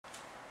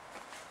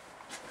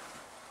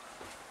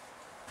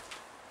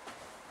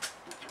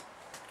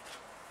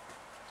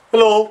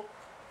Hello,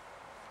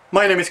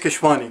 my name is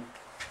Keshwani.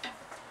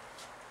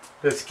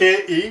 That's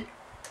K-E-S-H-W-A-N-I,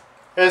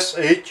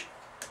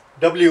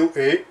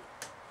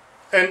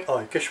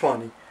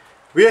 Keshwani.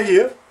 We are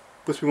here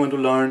because we want to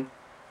learn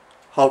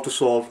how to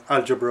solve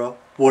algebra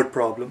word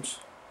problems.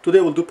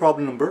 Today we'll do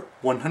problem number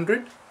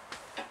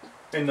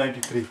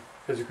 193.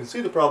 As you can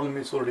see, the problem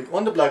is already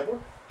on the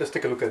blackboard. Let's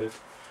take a look at it.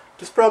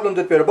 This problem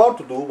that we're about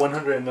to do,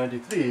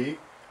 193,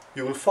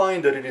 you will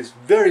find that it is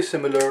very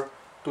similar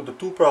to the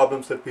two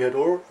problems that we had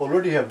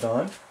already have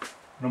done,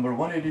 number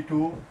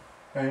 182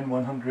 and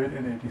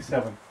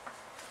 187.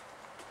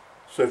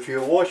 So if you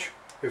watch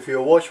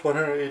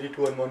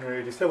 182 and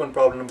 187,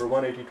 problem number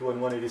 182 and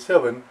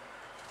 187,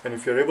 and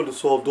if you're able to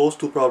solve those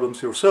two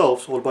problems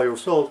yourselves, all by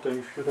yourself, then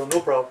you should have no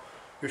problem.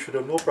 You should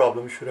have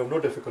no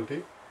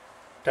difficulty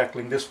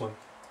tackling this one.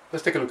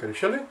 Let's take a look at it,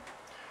 shall we?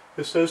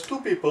 It says two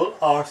people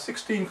are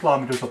 16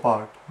 kilometers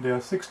apart. They are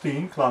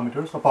 16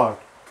 kilometers apart.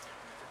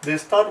 They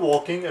start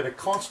walking at a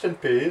constant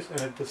pace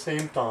and at the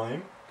same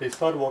time. They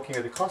start walking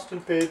at a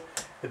constant pace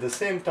at the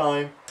same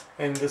time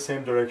and in the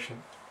same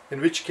direction. In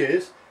which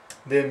case,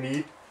 they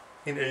meet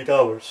in 8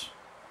 hours.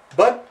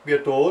 But we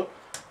are told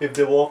if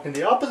they walk in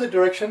the opposite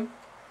direction,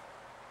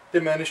 they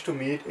manage to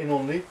meet in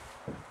only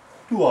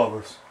 2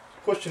 hours.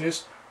 The question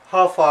is,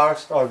 how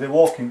fast are they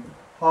walking?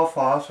 How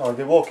fast are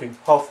they walking?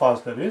 How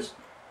fast, that is.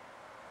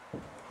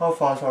 How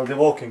fast are they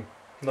walking?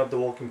 Not the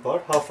walking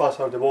part. How fast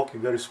are they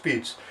walking? Their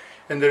speeds.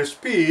 And their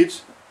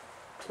speeds,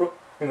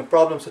 in a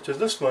problem such as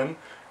this one,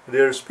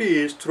 their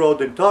speeds throughout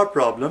the entire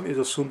problem is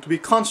assumed to be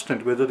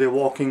constant, whether they're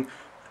walking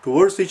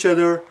towards each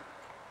other,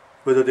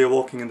 whether they're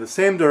walking in the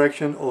same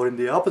direction or in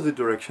the opposite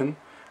direction.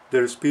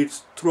 Their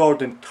speeds throughout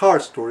the entire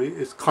story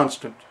is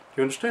constant. Do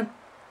you understand?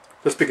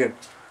 Let's begin.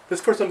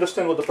 Let's first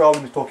understand what the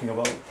problem is talking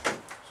about.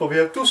 So we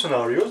have two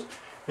scenarios.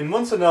 In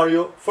one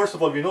scenario, first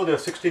of all, we know they are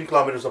 16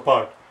 kilometers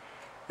apart.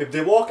 If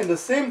they walk in the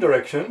same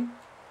direction,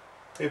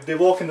 we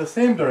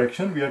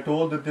are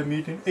told that they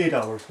meet in 8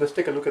 hours. Let's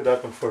take a look at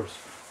that one first.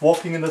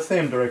 Walking in the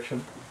same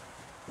direction.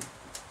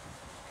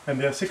 And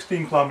they are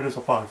 16 kilometers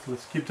apart. So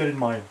let's keep that in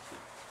mind.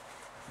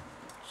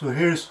 So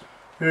here's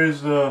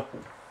Mr.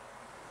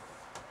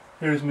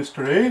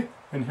 A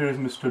and here is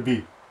Mr.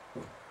 B.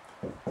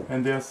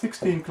 And they are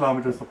 16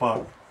 kilometers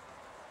apart.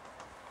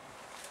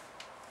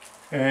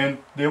 And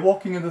they're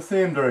walking in the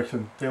same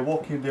direction. They're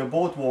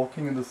both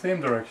walking in the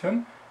same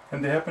direction,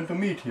 and they happen to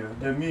meet here.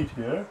 They meet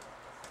here,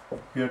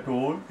 we are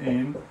told,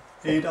 in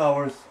 8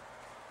 hours.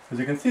 As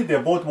you can see,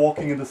 they're both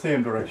walking in the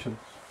same direction,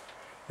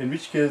 in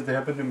which case they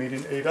happen to meet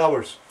in 8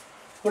 hours.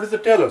 What does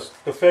it tell us?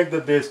 The fact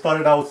that they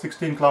started out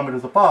 16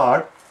 kilometers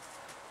apart,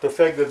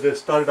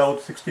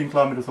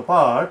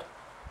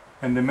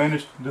 and they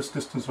managed, this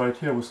distance right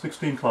here was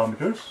 16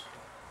 kilometers.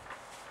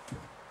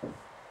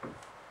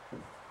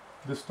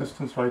 This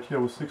distance right here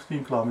was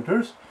 16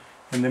 kilometers,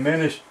 and they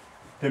managed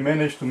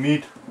to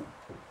meet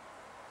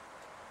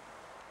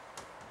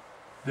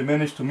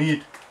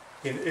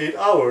in 8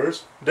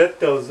 hours. That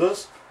tells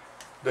us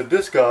that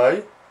this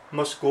guy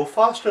must go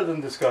faster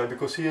than this guy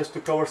because he has to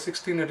cover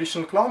 16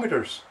 additional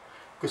kilometers,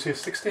 because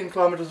he's 16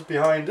 kilometers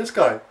behind this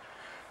guy.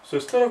 So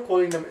instead of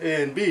calling them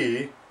A and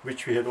B,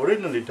 which we had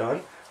originally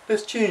done,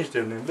 let's change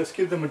their name. Let's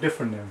give them a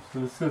different name.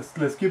 So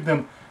let's give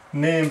them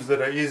names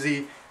that are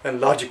easy and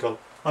logical.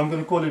 I'm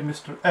going to call it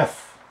Mr.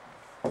 F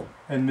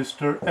and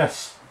Mr.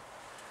 S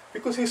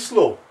because he's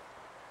slow.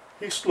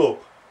 He's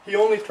slow. He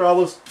only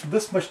travels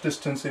this much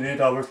distance in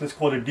 8 hours. Let's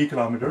call it D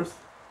kilometers.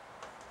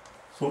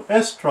 So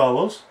S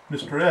travels,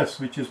 Mr. S,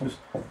 which is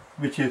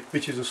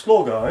a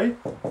slow guy,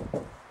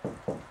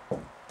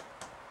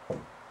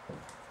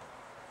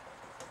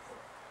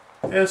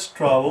 S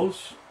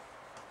travels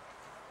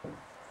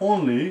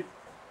only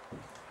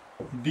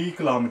D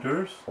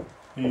kilometers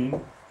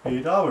in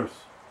 8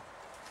 hours.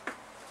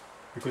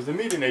 Because they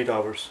meet in 8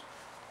 hours.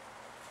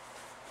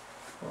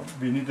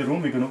 We need the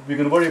room. We're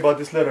gonna worry about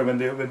this later when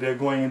they're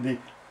going in the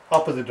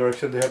opposite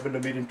direction. They happen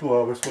to meet in 2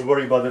 hours. We'll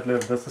worry about that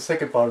later. That's the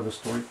second part of the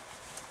story.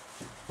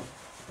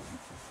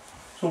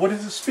 So what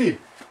is the speed?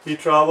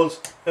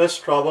 S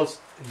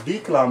travels D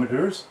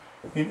kilometers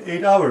in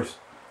 8 hours.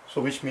 So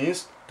which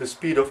means the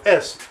speed of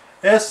S.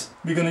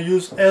 We're gonna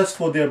use S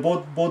for their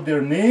both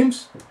their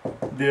names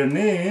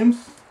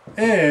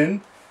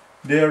and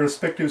their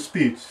respective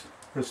speeds.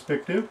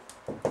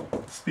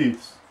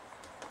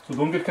 So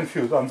don't get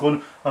confused. I'm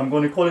going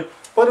to call it.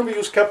 Why don't we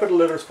use capital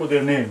letters for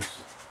their names?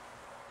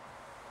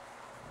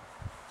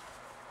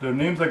 Their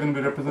names are going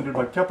to be represented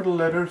by capital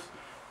letters,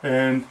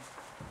 and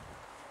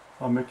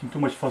I'm making too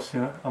much fuss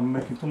here.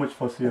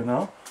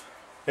 Now.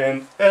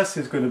 And S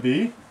is going to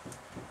be,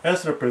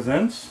 S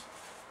represents.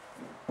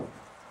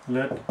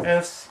 Let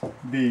S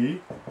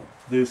be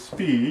the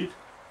speed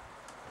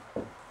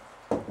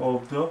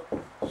of the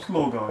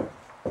slow guy.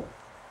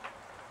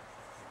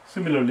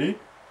 Similarly,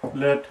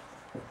 let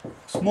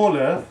small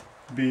f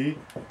be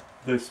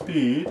the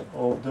speed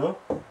of the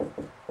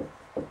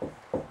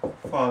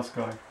fast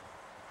guy.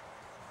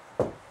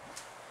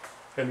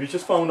 And we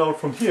just found out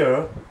from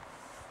here,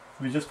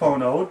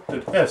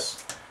 that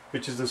S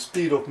which is the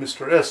speed of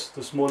Mr. S,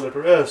 the small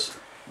letter s,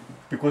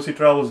 because he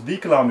travels d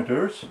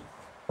kilometers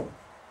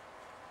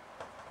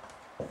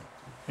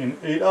in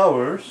 8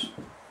 hours,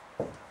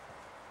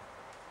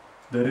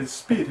 that is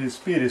speed. His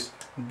speed is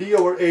d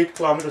over 8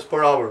 kilometers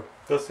per hour.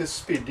 That's his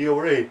speed, d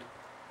over 8.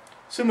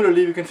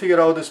 Similarly, we can figure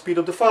out the speed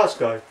of the fast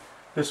guy.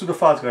 Let's do the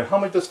fast guy. How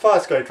much does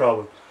fast guy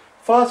travel?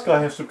 Fast guy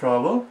has to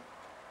travel,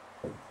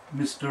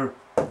 Mr.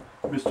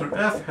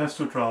 F has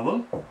to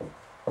travel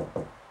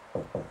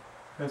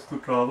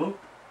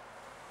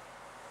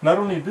not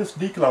only this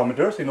d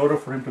kilometers. In order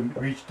for him to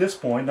reach this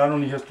point, not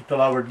only has to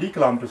travel d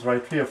kilometers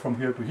right here from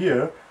here to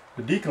here,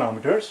 the d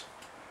kilometers,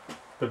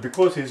 but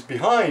because he's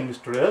behind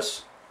Mr.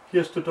 S, he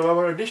has to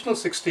travel additional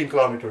 16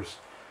 kilometers.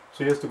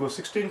 So he has to go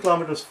 16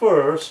 kilometers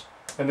first,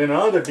 and then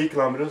another d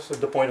kilometers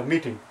at the point of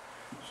meeting.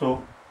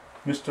 So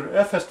Mr.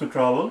 F has to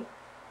travel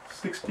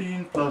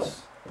 16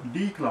 plus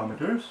d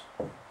kilometers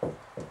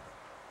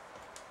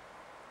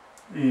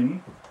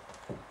in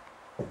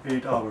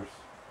 8 hours.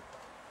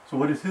 So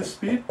what is his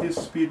speed? His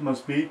speed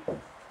must be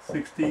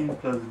 16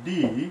 plus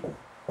d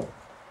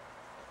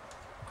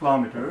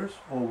kilometers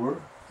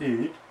over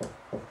 8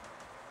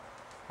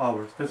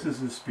 hours. This is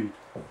his speed.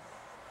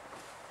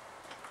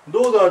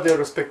 Those are their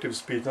respective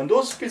speeds, and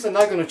those speeds are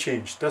not going to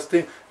change. That's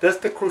the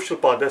crucial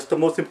part. That's the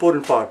most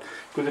important part.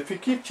 Because if you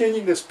keep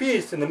changing the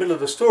speeds in the middle of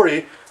the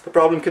story, the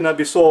problem cannot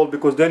be solved,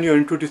 because then you're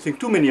introducing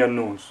too many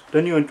unknowns. We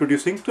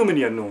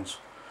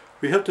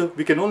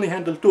can only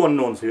handle 2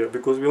 unknowns here,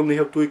 because we only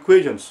have 2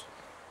 equations.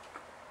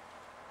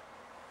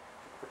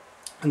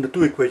 And the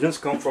 2 equations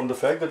come from the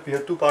fact that we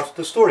have 2 parts of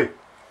the story.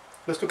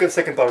 Let's look at the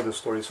second part of the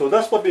story. So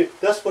that's what we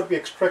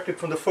extracted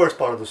from the first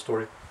part of the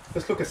story.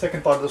 Let's look at the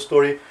second part of the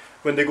story,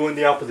 when they go in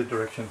the opposite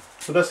direction.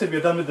 So that's it,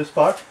 we're done with this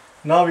part.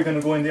 Now we're going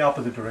to go in the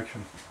opposite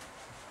direction.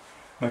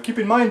 Now keep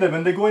in mind that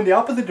when they go in the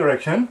opposite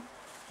direction,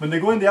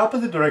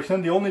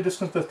 the only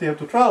distance that they have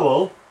to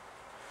travel,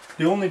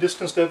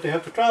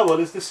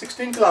 is this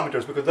 16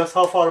 kilometers, because that's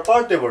how far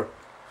apart they were.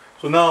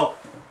 So now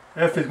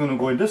F is going to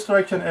go in this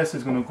direction, S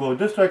is going to go in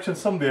this direction.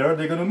 Somewhere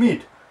they're going to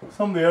meet.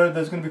 Somewhere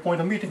there's going to be a point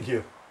of meeting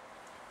here.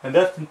 And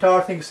that entire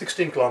thing is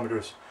 16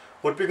 kilometers.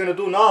 What we're going to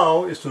do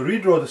now is to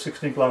redraw the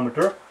 16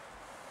 kilometer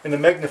in a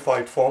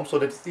magnified form so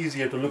that it's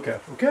easier to look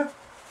at, okay?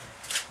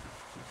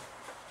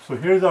 So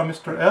here's our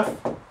Mr. F,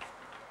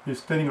 he's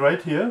standing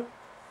right here.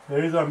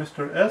 Here is our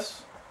Mr.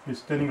 S, he's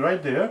standing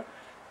right there,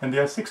 and they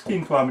are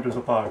 16 kilometers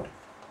apart.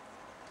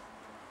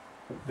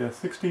 They are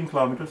 16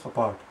 kilometers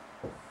apart.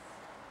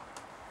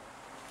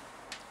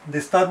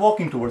 They start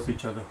walking towards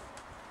each other.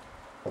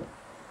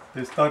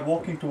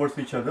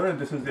 And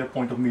this is their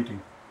point of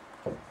meeting.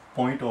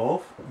 Point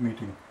of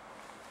meeting.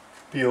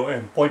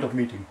 POM, point of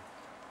meeting.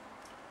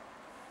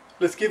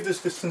 Let's give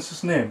this distance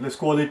its name. Let's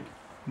call it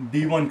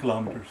d1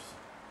 kilometers.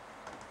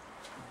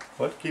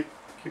 But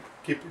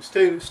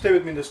stay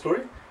with me in the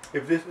story.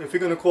 If we're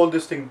going to call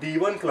this thing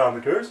d1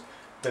 kilometers,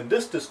 then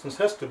this distance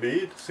has to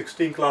be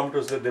 16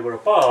 kilometers that they were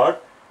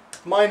apart,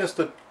 minus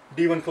the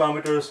d1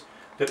 kilometers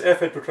that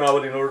F had to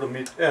travel in order to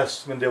meet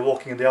S when they're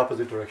walking in the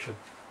opposite direction.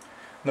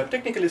 Now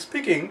technically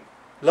speaking,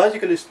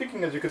 logically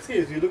speaking, as you can see,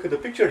 as you look at the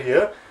picture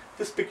here,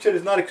 this picture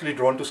is not actually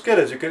drawn to scale.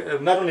 As you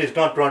can, not only is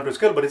not drawn to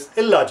scale, but it's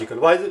illogical.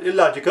 Why is it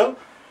illogical?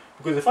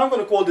 Because if I'm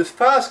going to call this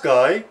fast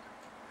guy,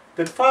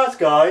 then fast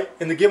guy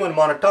in the given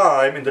amount of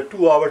time, in the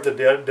 2 hours that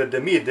they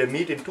meet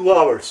in 2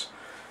 hours.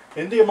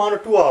 In the amount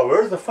of 2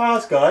 hours, the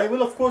fast guy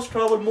will of course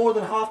travel more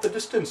than half the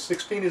distance.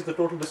 16 is the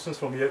total distance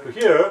from here to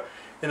here.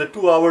 In the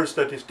 2 hours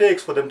that it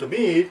takes for them to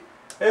meet,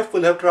 F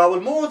will have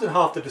traveled more than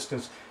half the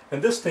distance.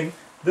 And this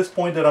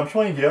point that I'm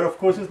showing here, of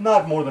course, is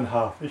not more than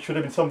half. It should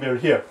have been somewhere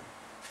here.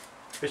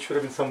 It should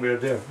have been somewhere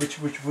there, which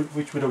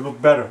would have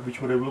looked better,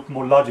 which would have looked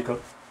more logical.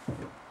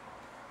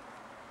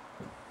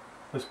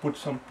 Let's put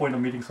some point of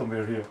meeting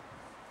somewhere here.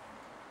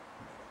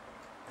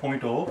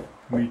 Point of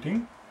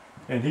meeting,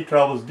 and he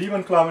travels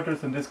d1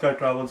 kilometers, and this guy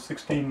travels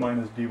 16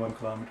 minus d1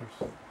 kilometers,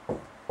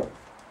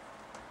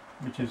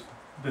 which is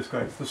this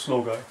guy, the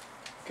slow guy.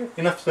 Okay,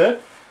 enough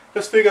said.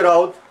 Let's figure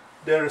out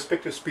their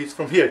respective speeds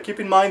from here. Keep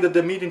in mind that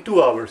they meet in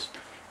 2 hours.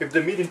 If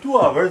they meet in 2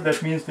 hours,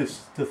 that means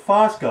the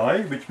fast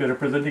guy, which we're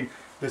representing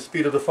the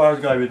speed of the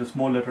fast guy with a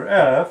small letter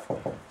f,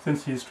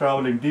 since he's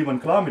traveling d1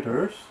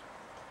 kilometers,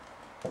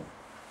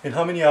 in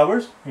how many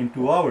hours? In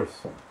 2 hours.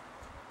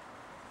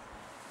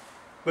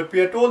 But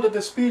we are told that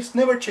the speeds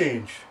never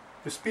change.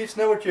 The speeds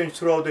never change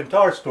throughout the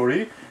entire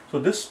story. So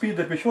this speed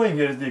that we're showing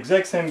here is the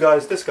exact same guy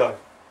as this guy.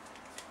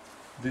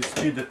 This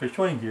speed that we're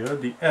showing here,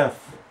 the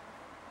f,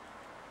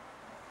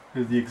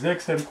 is the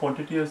exact same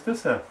quantity as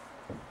this f.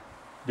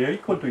 They are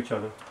equal to each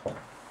other.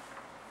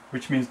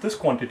 Which means this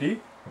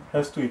quantity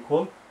has to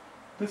equal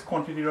this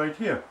quantity right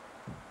here.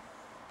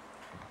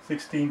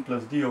 16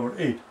 plus d over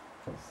 8.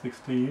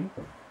 16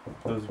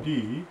 plus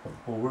d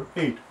over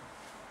 8.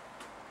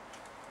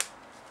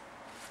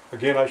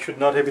 Again, I should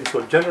not have been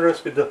so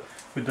generous with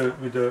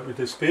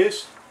the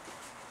space.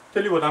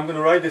 Tell you what, I'm going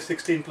to write this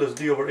 16 plus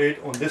d over 8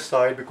 on this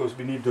side because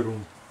we need the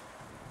room.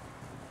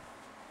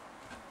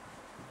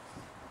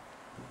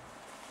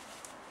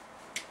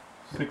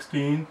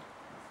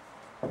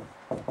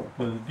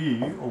 plus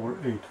d over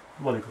 8.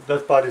 Very good.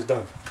 That part is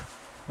done.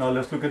 Now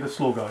let's look at the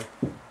slow guy.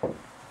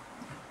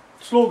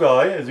 Slow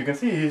guy, as you can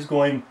see, his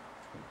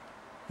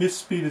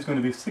speed is going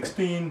to be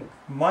 16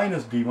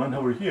 minus d1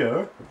 over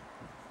here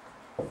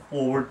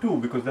over 2,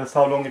 because that's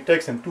how long it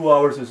takes them. 2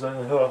 hours is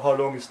how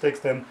long it takes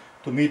them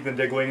to meet when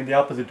they're going in the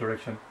opposite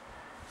direction.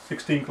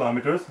 16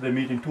 kilometers, they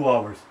meet in 2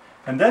 hours.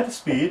 And that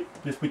speed,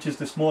 which is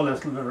the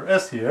smallest letter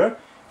s here,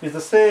 is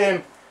the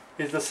same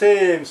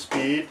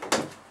speed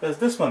as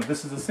this one.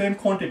 This is the same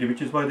quantity,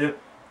 which is why they,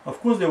 of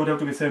course they would have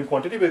to be same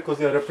quantity, because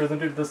they are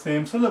represented the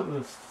same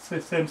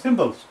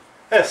symbols.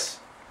 S.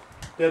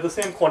 They are the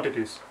same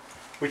quantities,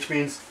 which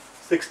means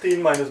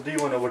 16 minus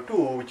d1 over 2,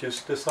 which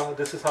is this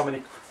is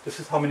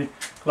how many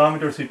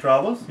kilometers he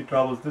travels. He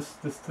travels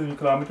this 3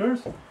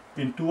 kilometers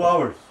in 2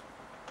 hours.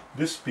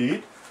 This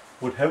speed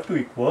would have to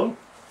equal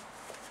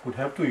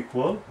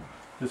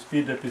the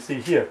speed that we see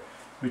here,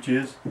 which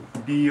is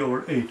d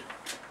over 8.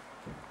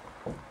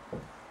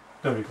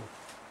 There we go.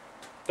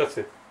 That's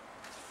it.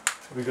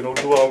 We're going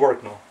to do our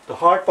work now. The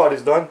hard part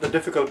is done, the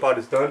difficult part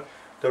is done,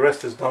 the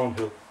rest is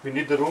downhill. We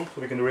need the room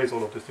so we can erase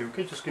all of this.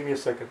 Okay, just give me a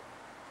second.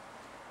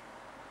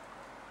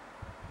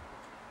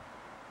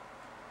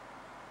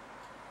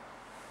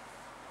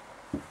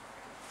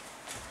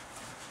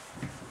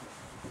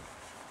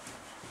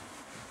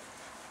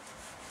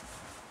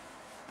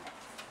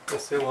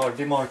 Let's save our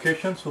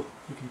demarcation so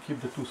we can keep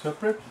the two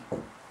separate.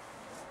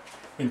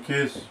 In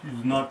case you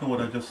do not know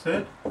what I just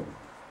said,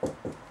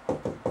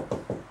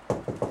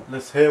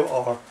 let's have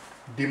our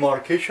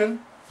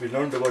demarcation. We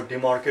learned about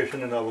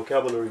demarcation in our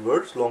vocabulary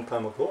words long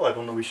time ago. I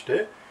don't know which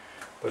day,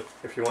 but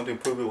if you want to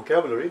improve your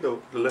vocabulary, the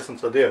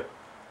lessons are there.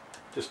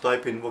 Just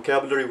type in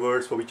vocabulary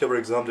words for whichever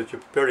exam that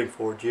you're preparing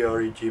for,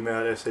 GRE,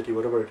 GMAT, SAT,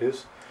 whatever it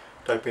is.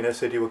 Type in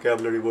SAT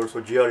vocabulary words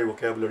or GRE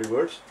vocabulary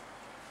words.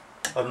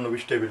 I don't know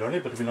which day we learned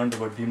it, but we learned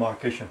about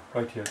demarcation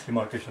right here.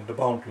 Demarcation, the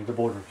boundary, the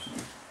borders.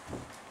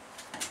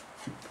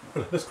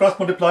 Let's cross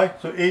multiply.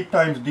 So 8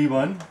 times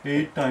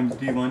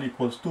d1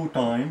 equals 2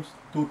 times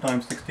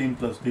 16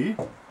 plus d.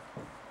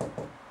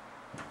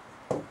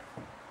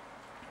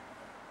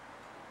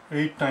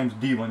 8 times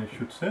d1 it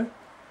should say,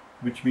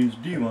 which means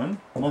d1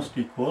 must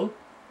equal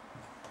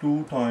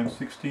 2 times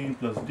 16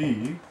 plus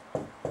d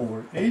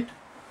over 8.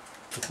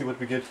 Let's see what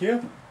we get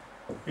here.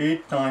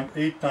 8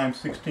 times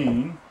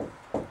 16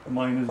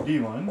 minus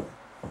d1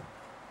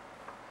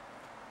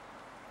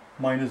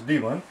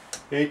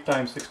 8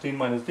 times 16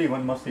 minus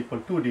d1 must equal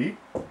 2d.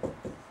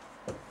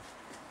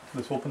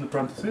 Let's open the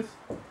parenthesis.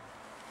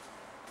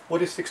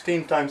 What is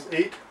 16 times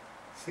 8?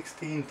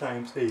 16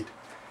 times 8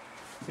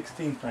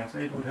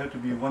 would have to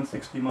be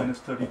 160 minus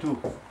 32,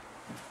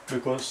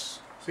 because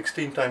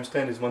 16 times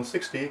 10 is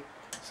 160.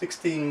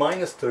 16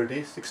 minus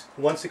 30,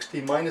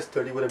 160 minus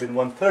 30 would have been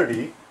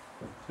 130, so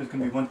it's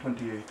going to be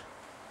 128.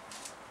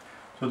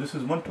 So this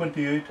is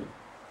 128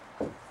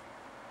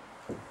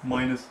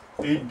 minus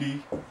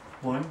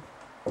 8d1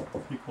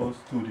 equals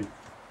 2d.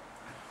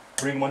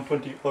 Bring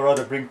 120, or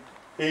rather bring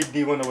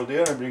 8d1 over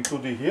there and bring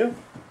 2d here.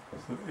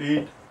 So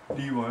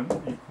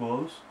 8d1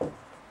 equals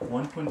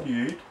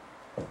 128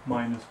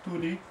 minus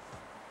 2d,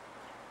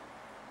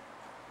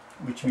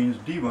 which means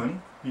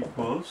d1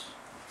 equals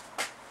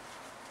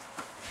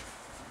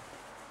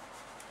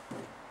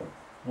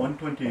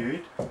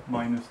 128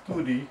 minus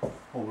 2d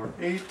over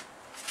 8.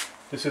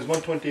 This is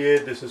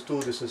 128, this is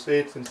 2, this is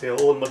 8. Since they are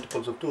all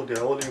multiples of 2, they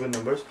are all even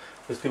numbers.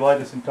 Let's divide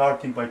this entire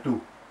thing by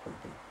 2.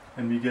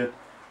 And we get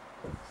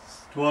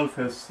 12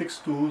 has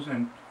 6 2's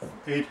and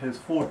 8 has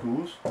 4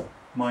 2's,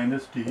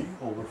 minus d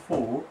over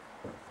 4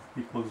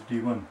 equals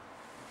d1.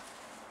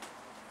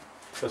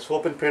 Let's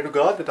hope and pray to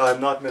God that I have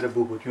not made a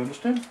boo-boo. Do you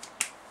understand?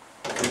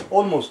 We're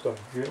almost done.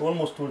 We're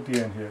almost toward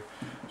the end here.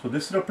 So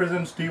this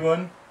represents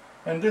d1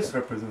 and this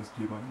represents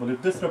d1. Well,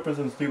 if this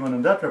represents d1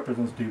 and that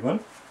represents d1,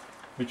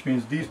 which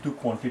means these two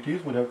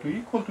quantities would have to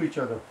equal to each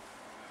other.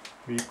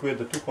 We equate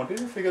the two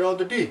quantities and figure out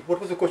the d. What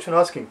was the question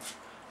asking?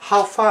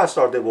 How fast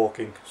are they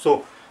walking?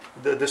 So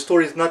the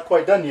story is not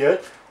quite done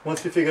yet.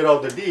 Once we figure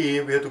out the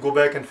d, we have to go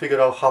back and figure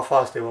out how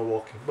fast they were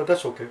walking. But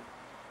that's okay.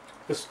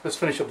 Let's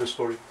finish up this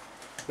story.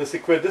 Let's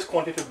equate this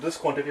quantity to this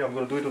quantity. I'm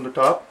going to do it on the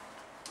top.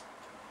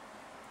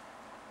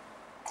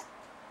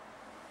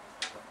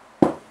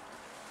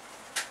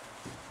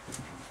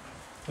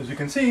 As you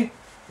can see,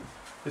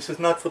 this is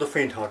not for the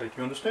faint-hearted.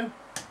 You understand?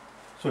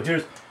 So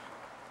here's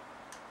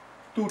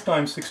 2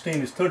 times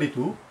 16 is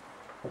 32,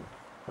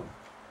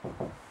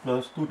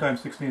 plus 2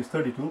 times 16 is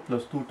 32,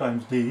 plus 2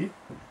 times d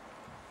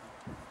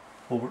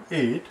over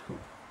 8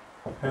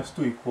 has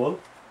to equal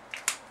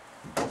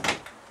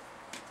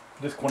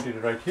this quantity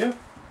right here.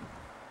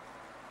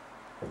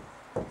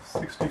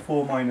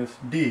 64 minus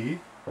d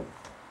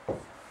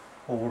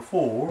over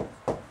 4.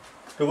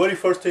 The very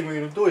first thing we're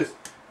going to do is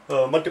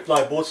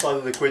multiply both sides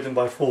of the equation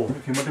by 4.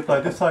 If you multiply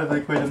this side of the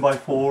equation by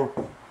 4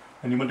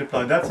 and you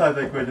multiply that side of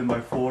the equation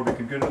by 4, we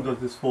can get rid of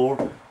this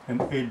 4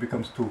 and 8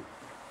 becomes 2. You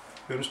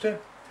understand?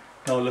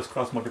 Now let's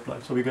cross multiply.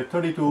 So we get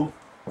 32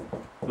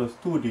 plus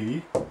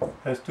 2d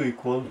has to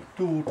equal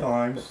 2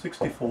 times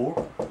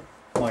 64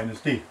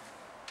 minus d.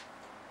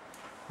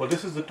 Well,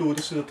 this is the 2,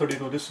 this is the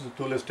 32, this is the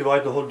 2. Let's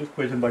divide the whole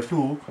equation by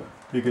 2.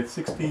 We get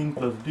 16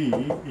 plus D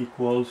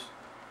equals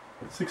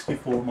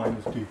 64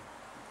 minus D.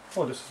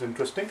 Oh, this is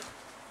interesting.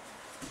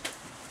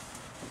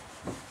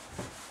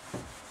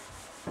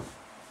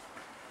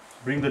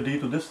 Bring the D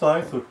to this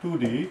side, so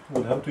 2D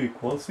will have to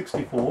equal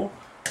 64.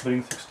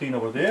 Bring 16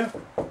 over there.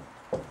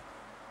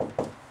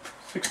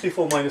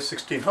 64 minus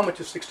 16. How much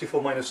is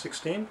 64 minus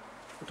 16?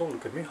 Don't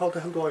look at me. How the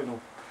hell do I know?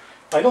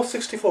 I know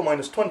 64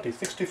 minus 20.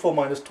 64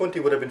 minus 20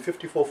 would have been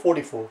 54,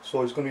 44.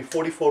 So it's going to be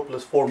 44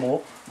 plus 4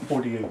 more,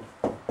 48.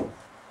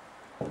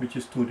 Which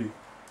is 2D.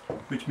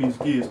 Which means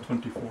D is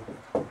 24.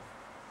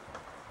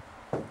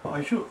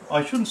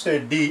 I shouldn't say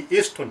D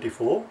is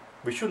 24.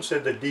 We shouldn't say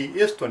that D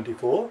is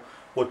 24.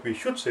 What we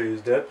should say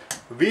is that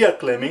we are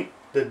claiming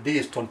that D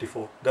is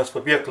 24. That's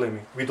what we are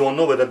claiming. We don't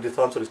know whether this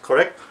answer is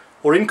correct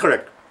or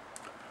incorrect.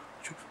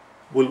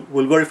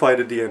 We'll verify it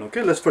at the end.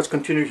 Okay, let's first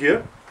continue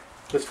here.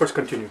 Let's first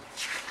continue.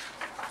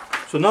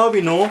 So now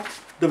we know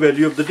the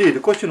value of the D.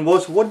 The question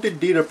was, what did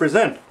D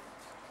represent?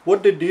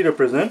 What did D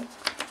represent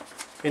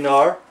in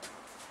our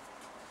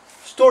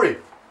story?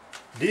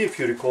 D, if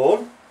you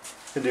recall,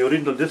 in the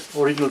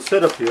original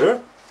setup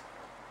here,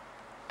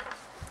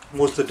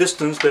 was the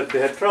distance that they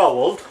had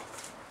traveled.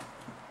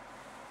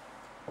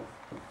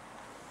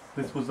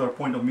 This was our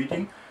point of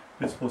meeting.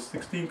 This was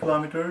 16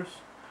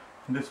 kilometers,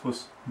 and this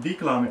was D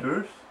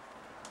kilometers,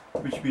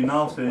 which we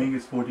now saying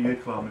is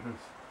 48 kilometers.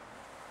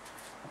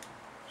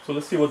 So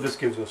let's see what this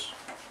gives us.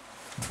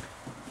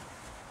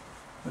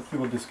 Let's see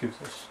what this gives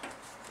us.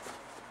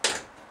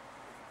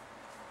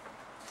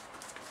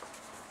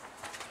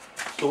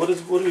 So what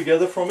do we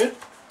gather from it?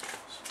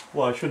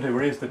 Well, I shouldn't have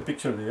erased that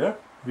picture there.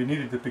 We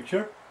needed the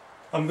picture.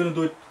 I'm going to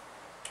do it.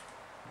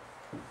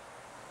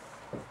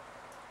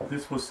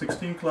 This was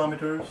 16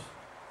 kilometers.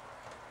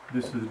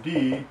 This is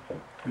D,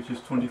 which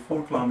is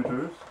 24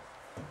 kilometers.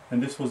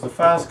 And this was the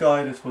fast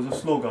guy, this was the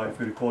slow guy,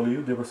 if you recall.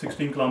 They were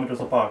 16 kilometers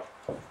apart.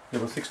 They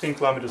were 16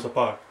 kilometers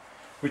apart.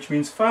 Which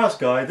means fast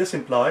guy, this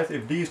implies,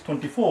 if D is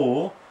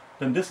 24,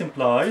 then this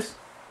implies,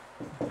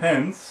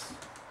 hence,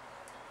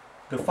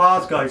 the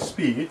fast guy's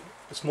speed,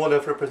 the small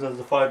f represents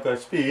the fast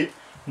guy's speed,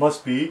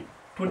 must be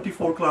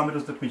 24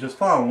 kilometers that we just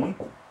found,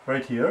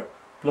 right here,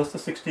 plus the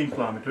 16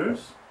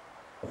 kilometers.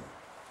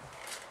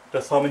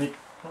 That's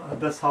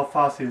how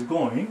fast he is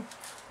going.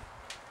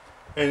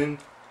 And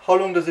how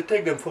long does it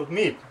take them to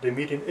meet? They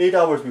meet in 8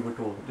 hours, we were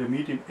told. They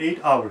meet in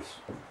 8 hours.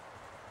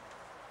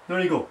 There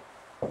you go.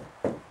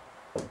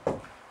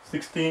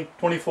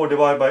 24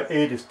 divided by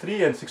 8 is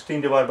 3, and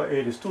 16 divided by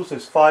 8 is 2, so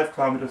it's 5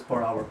 kilometers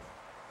per hour.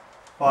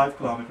 5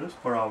 kilometers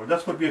per hour.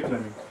 That's what we are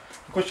claiming.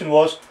 The question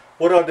was,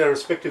 what are their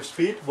respective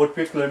speed? What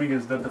we are claiming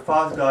is that the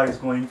fast guy is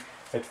going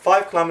at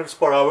 5 kilometers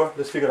per hour.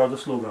 Let's figure out the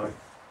slow guy.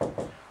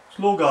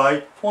 Slow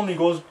guy only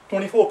goes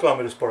 24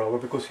 kilometers per hour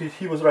because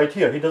he was right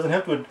here. He didn't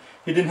have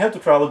to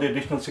travel the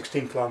additional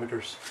 16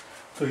 kilometers.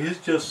 So he's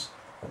just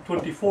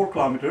 24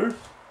 kilometers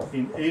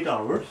in 8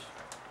 hours,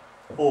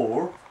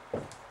 or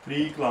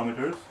 3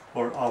 kilometers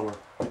per hour,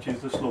 which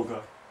is the slow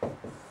guy.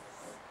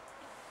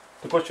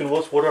 The question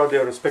was, what are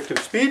their respective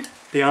speed?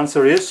 The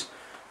answer is,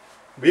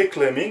 we are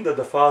claiming that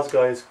the fast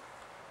guy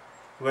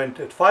went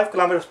at 5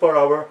 kilometers per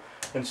hour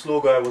and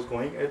slow guy was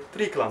going at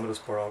 3 kilometers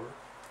per hour.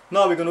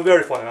 Now we're going to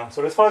verify the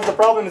answer. As far as the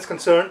problem is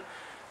concerned,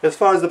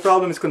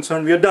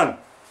 we are done.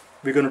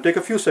 We're going to take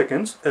a few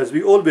seconds, as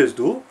we always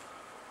do,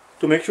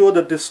 to make sure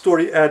that this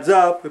story adds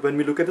up when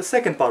we look at the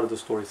second part of the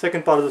story.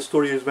 Second part of the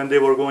story is when they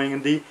were going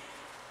in the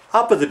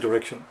opposite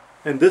direction.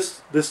 And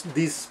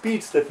these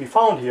speeds that we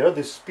found here,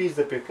 these speeds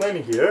that we're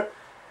claiming here,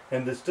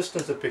 and this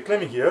distance that we're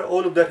claiming here,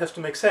 all of that has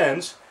to make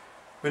sense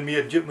when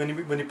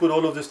we put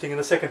all of this thing in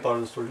the second part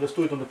of the story. Let's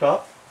do it on the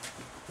top.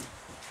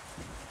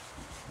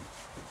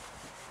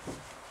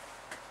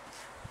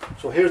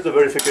 So here's the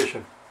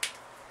verification.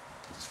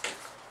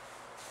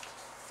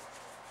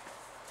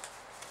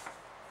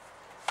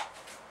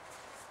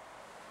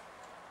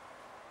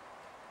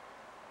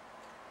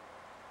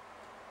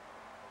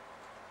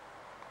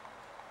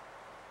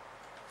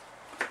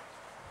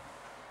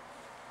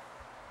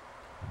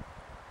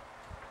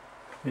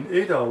 In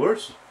 8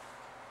 hours,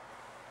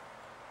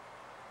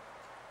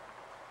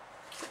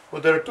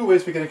 well, there are two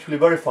ways we can actually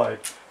verify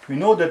it. We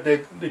know that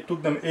they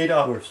took them 8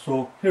 hours.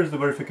 So here's the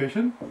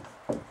verification.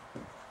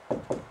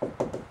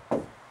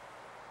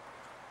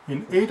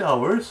 In 8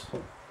 hours,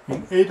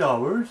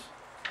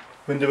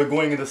 when they were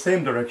going in the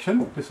same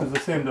direction, this is the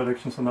same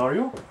direction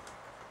scenario.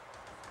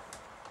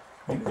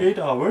 In 8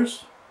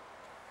 hours,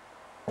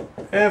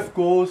 F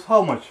goes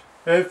how much?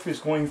 F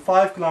is going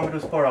 5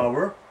 kilometers per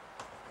hour.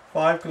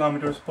 5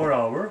 kilometers per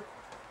hour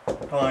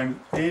times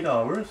 8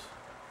 hours.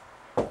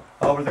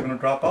 Hours are going to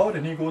drop out,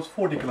 and he goes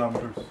 40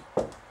 kilometers.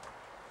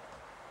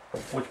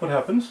 Watch what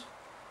happens.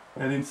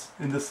 And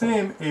in the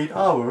same 8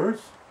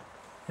 hours,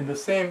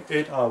 Mr.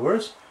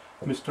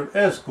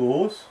 S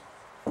goes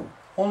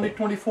only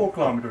 24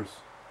 kilometers.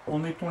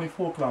 Only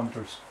 24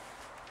 kilometers.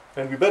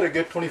 And we better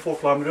get 24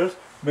 kilometers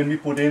when we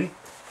put in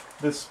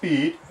the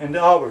speed and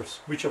the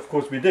hours, which of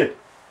course we did.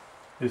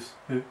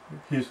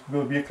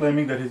 will be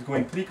claiming that he's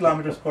going 3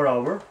 kilometers per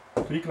hour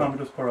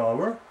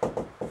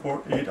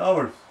for 8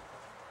 hours.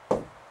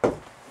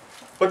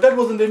 But that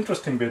wasn't the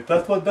interesting bit.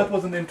 That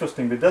wasn't the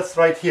interesting bit. That's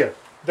right here.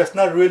 That's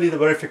not really the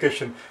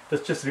verification.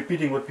 That's just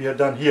repeating what we had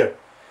done here.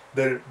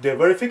 The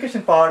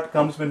verification part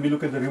comes when we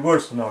look at the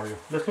reverse scenario.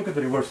 Let's look at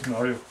the reverse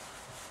scenario.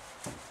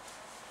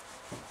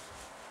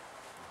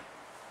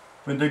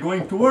 When they're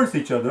going towards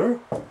each other,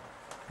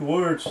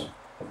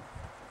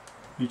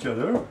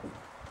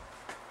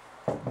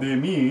 they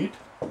meet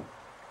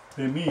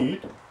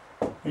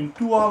in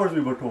 2 hours,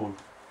 we were told.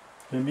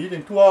 They meet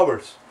in 2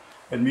 hours.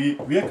 And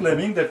we are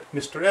claiming that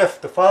Mr. F,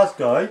 the fast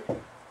guy,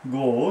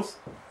 goes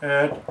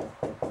at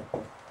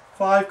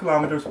 5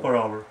 kilometers per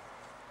hour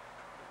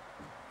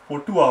for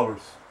 2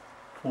 hours.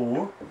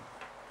 Well,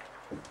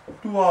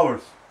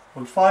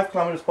 5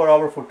 kilometers per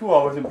hour for 2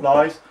 hours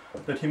implies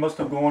that he must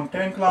have gone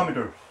 10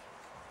 kilometers.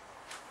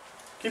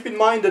 Keep in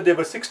mind that they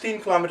were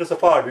 16 kilometers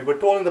apart. We were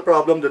told in the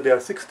problem that they are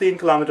 16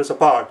 kilometers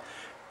apart.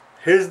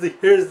 Here's the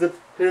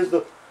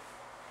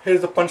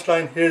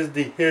punchline.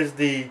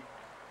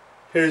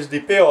 Here's the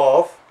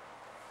payoff.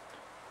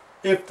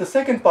 If the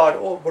second part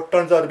what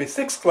turns out to be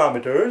 6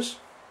 kilometers,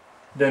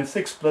 then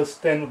 6 plus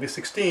 10 will be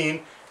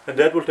 16, and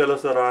that will tell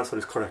us that our answer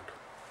is correct.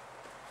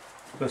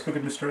 Let's look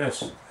at Mr.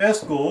 S.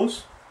 S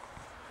goes,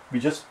 we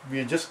just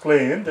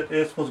claimed that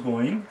S was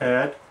going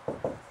at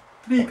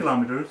 3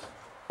 kilometers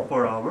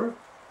per hour.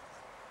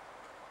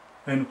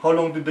 And how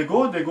long did they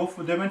go? They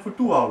went for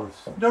 2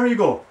 hours. There you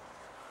go.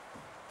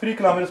 3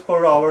 kilometers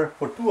per hour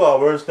for 2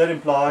 hours. That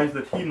implies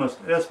that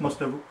S must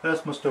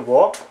have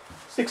walked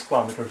 6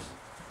 kilometers.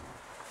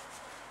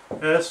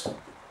 S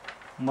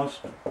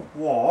must have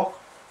walked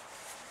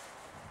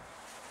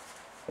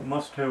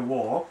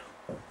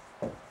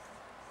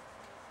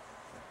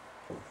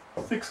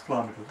 6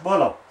 kilometers.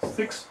 Voila,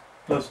 6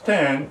 plus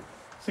 10,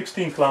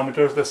 16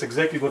 kilometers. That's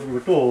exactly what we were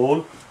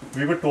told.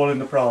 We were told in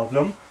the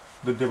problem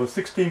that they were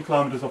 16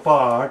 kilometers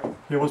apart.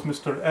 Here was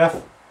Mr.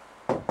 F,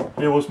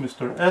 here was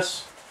Mr.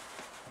 S.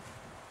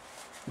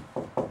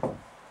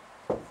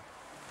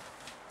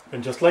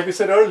 And just like we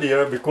said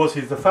earlier, because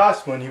he's the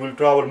fast one, he will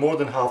travel more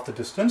than half the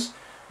distance.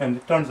 And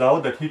it turns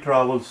out that he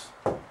travels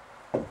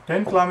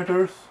 10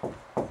 kilometers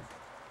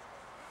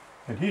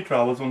and he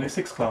travels only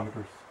 6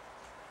 kilometers.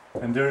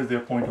 And there is their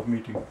point of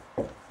meeting.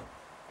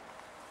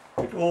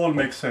 It all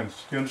makes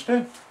sense. Do you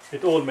understand?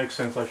 It all makes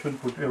sense. I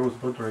shouldn't put arrows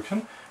both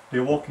direction.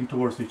 They're walking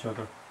towards each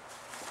other.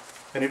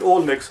 And it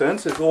all makes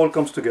sense. It all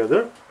comes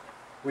together,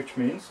 which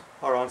means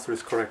our answer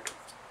is correct.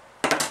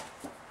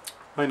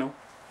 I know.